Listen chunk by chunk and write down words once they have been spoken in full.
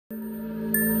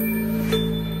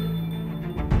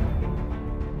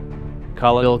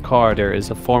Kahlil Carter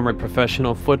is a former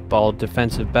professional football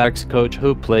defensive backs coach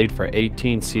who played for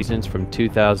 18 seasons from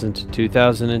 2000 to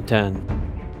 2010.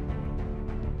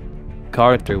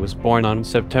 Carter was born on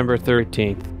September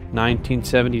 13,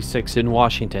 1976 in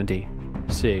Washington,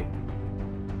 D.C.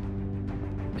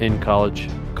 In college,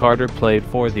 Carter played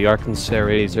for the Arkansas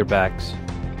Razorbacks.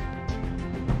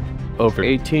 Over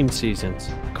 18 seasons,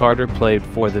 Carter played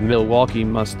for the Milwaukee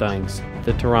Mustangs,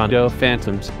 the Toronto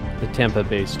Phantoms, the Tampa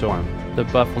Bay Storm, the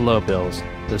Buffalo Bills,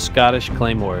 the Scottish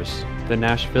Claymores, the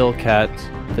Nashville Cats,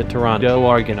 the Toronto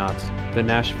Argonauts, the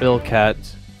Nashville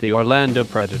Cats, the Orlando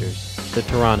Predators, the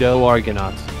Toronto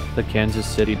Argonauts, the Kansas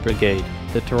City Brigade,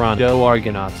 the Toronto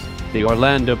Argonauts, the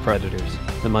Orlando Predators,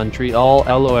 the Montreal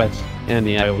Alouettes, and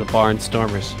the Iowa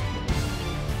Barnstormers.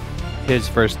 His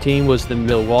first team was the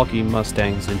Milwaukee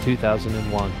Mustangs in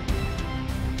 2001.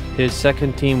 His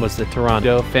second team was the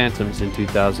Toronto Phantoms in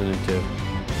 2002.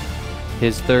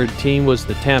 His third team was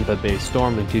the Tampa Bay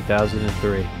Storm in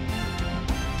 2003.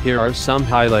 Here are some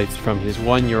highlights from his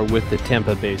 1 year with the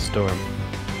Tampa Bay Storm.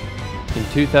 In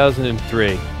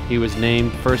 2003, he was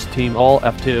named First Team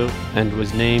ALL-af2 and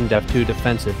was named ALL-af2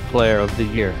 Defensive Player of the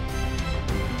Year.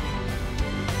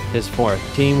 His fourth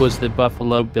team was the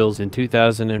Buffalo Bills in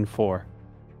 2004.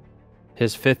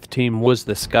 His fifth team was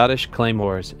the Scottish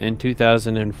Claymores in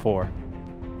 2004.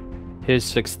 His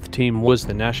sixth team was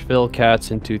the Nashville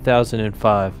Cats in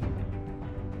 2005.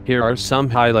 Here are some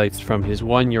highlights from his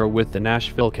 1 year with the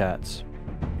Nashville Cats.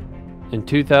 In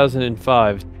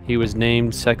 2005, he was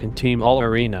named Second Team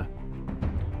All-Arena.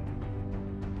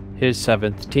 His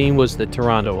seventh team was the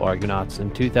Toronto Argonauts in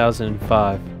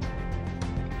 2005.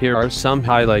 Here are some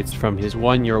highlights from his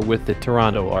 1 year with the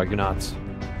Toronto Argonauts.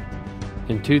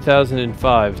 In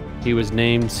 2005, he was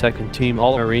named Second Team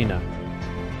All-Arena.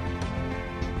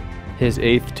 His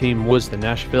eighth team was the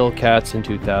Nashville Cats in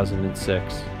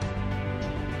 2006.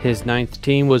 His ninth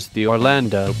team was the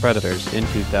Orlando Predators in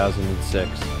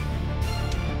 2006.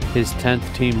 His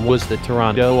 10th team was the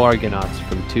Toronto Argonauts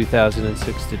from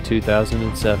 2006 to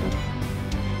 2007.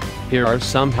 Here are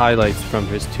some highlights from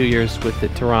his 2 years with the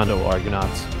Toronto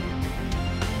Argonauts.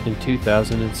 In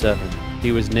 2007,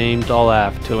 he was named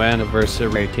ALL-af2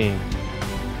 Anniversary Team.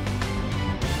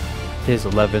 His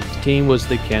 11th team was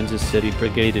the Kansas City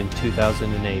Brigade in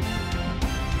 2008.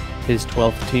 His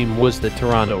 12th team was the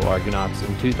Toronto Argonauts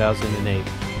in 2008.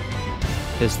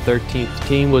 His 13th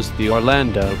team was the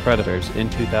Orlando Predators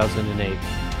in 2008.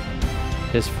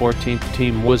 His 14th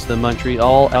team was the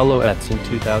Montreal Alouettes in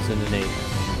 2008.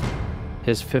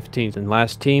 His 15th and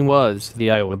last team was the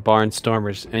Iowa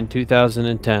Barnstormers in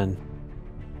 2010.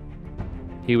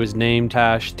 He was named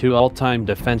ALL-af2 all-time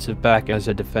defensive back as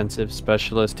a defensive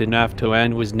specialist in ALL-af2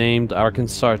 and was named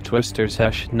Arkansas Twisters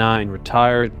 #9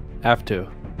 retired ALL-af2.